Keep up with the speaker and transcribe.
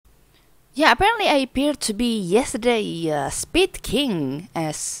Yeah, apparently I appeared to be yesterday Speed King,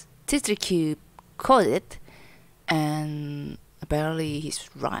 as Teacher Q called it, and apparently he's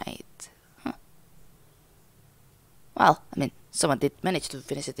right. Huh. Well, I mean, someone did manage to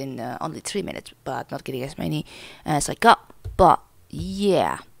finish it in only 3 minutes, but not getting as many as I got. But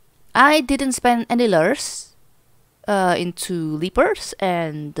yeah, I didn't spend any lures into leapers,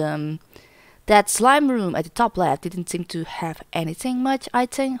 and that slime room at the top left didn't seem to have anything much, I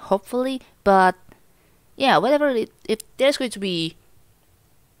think, hopefully. But yeah, whatever, if there's going to be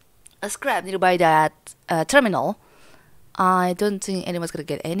a scrap nearby that terminal, I don't think anyone's gonna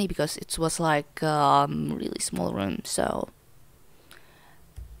get any because it was like really small room. So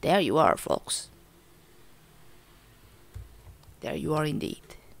there you are, folks. There you are indeed.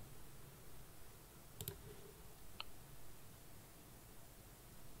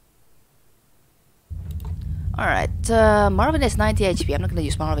 Alright, Marvin has 90 HP. I'm not gonna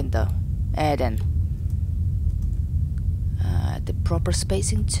use Marvin though. And then the proper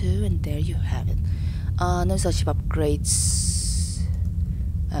spacing too, and there you have it. No such upgrades.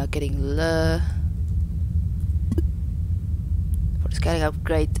 Getting low. For the scaling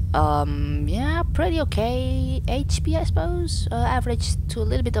upgrade, yeah, pretty okay. HP, I suppose. Average to a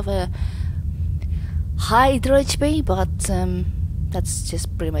little bit of a hydro HP, but that's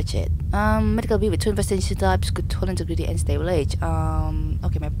just pretty much it. Medical B with 2 investigation types, good total integrity and stable age.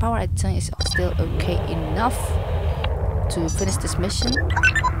 Okay, my power I think is still okay enough to finish this mission.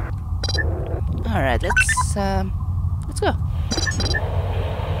 Alright, let's go.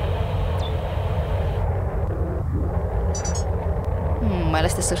 My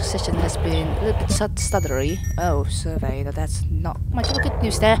last session has been a little bit stuttery. Oh, survey, that's not much of a good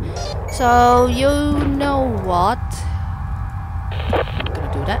news there. So, you know what? I'm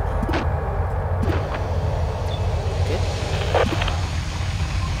gonna do that. Good.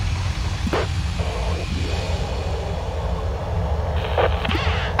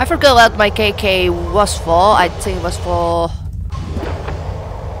 I forgot what my KK was for. I think it was for...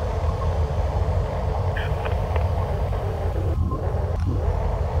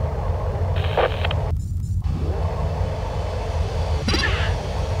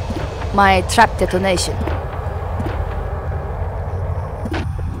 my trap detonation.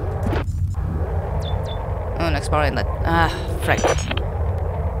 Oh, next power inlet. Ah, frick.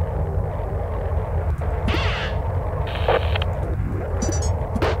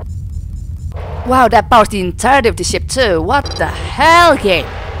 Wow, that powers the entirety of the ship too. What the hell, game?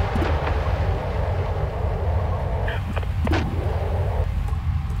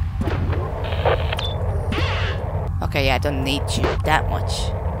 Okay, yeah, I don't need you that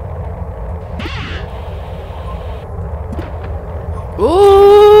much.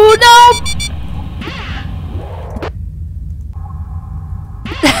 Ooh, no!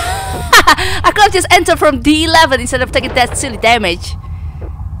 I could have just entered from D11 instead of taking that silly damage.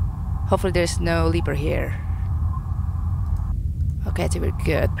 Hopefully there's no leaper here. Okay, that's very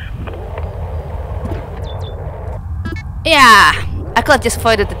good. Yeah! I could have just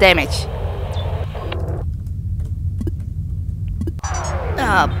avoided the damage.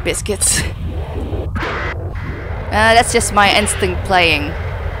 Ah, biscuits. That's just my instinct playing,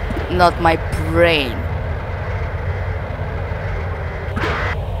 not my brain.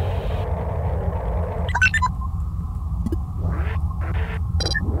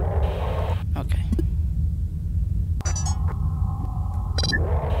 Okay.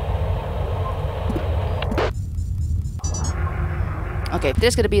 Okay, if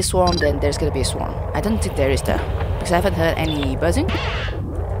there's gonna be a swarm, then there's gonna be a swarm. I don't think there is though, because I haven't heard any buzzing.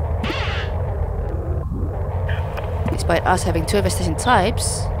 Despite us having 2 investigation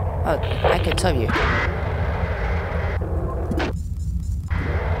types. Oh, I can tell you.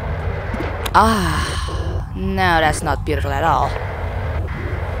 Ah, no, that's not beautiful at all.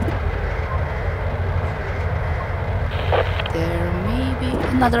 There may be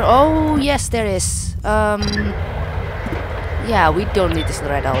another. Oh, yes, there is. Yeah, we don't need this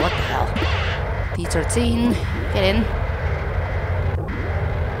right now. What the hell? D13, get in.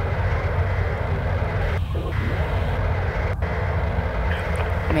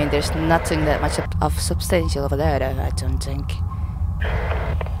 I mean, there's nothing that much of substantial over there, though, I don't think.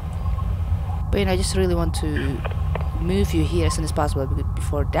 But you know, I just really want to move you here as soon as possible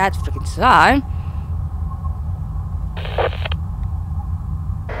before that freaking time.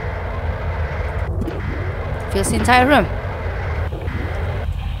 Fills the entire room.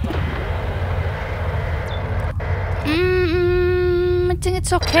 I think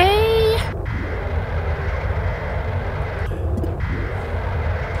it's okay.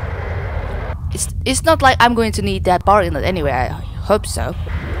 It's not like I'm going to need that bar inlet anyway. I hope so.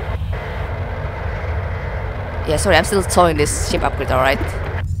 Yeah, sorry, I'm still towing this ship upgrade, alright?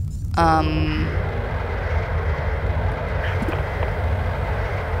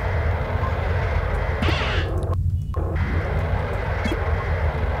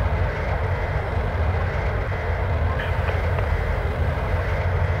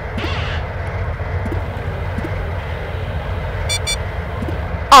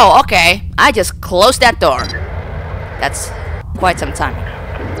 Oh, okay. I just closed that door. That's quite some time.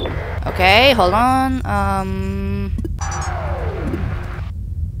 Okay, hold on.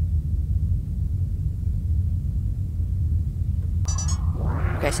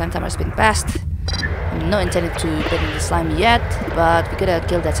 Okay, slime timer's been passed. I'm not intending to bait in the slime yet, but we gotta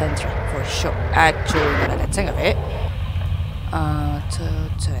kill that sentry for sure. Actually, now that I think of it.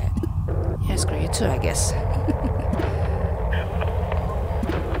 Yeah, screw you too, I guess.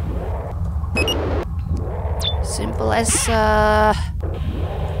 Simple as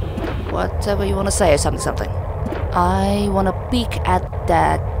whatever you wanna say or something. I wanna peek at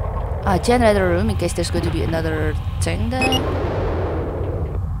that generator room in case there's going to be another thing there.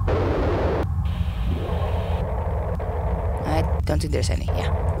 I don't think there's any,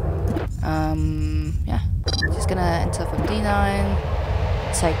 yeah. Yeah. Just gonna enter from D9.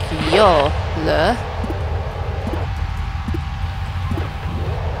 Take your lure.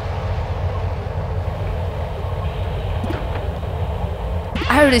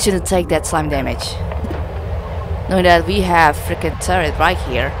 I really shouldn't take that slime damage. Knowing that we have freaking turret right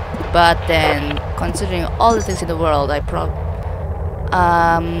here. But then, considering all the things in the world, I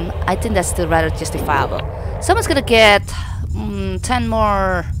think that's still rather justifiable. Someone's gonna get 10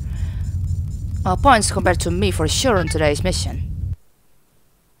 more points compared to me for sure on today's mission.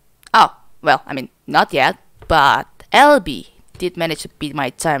 Oh, well, I mean, not yet, but LB did manage to beat my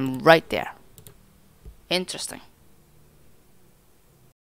time right there. Interesting.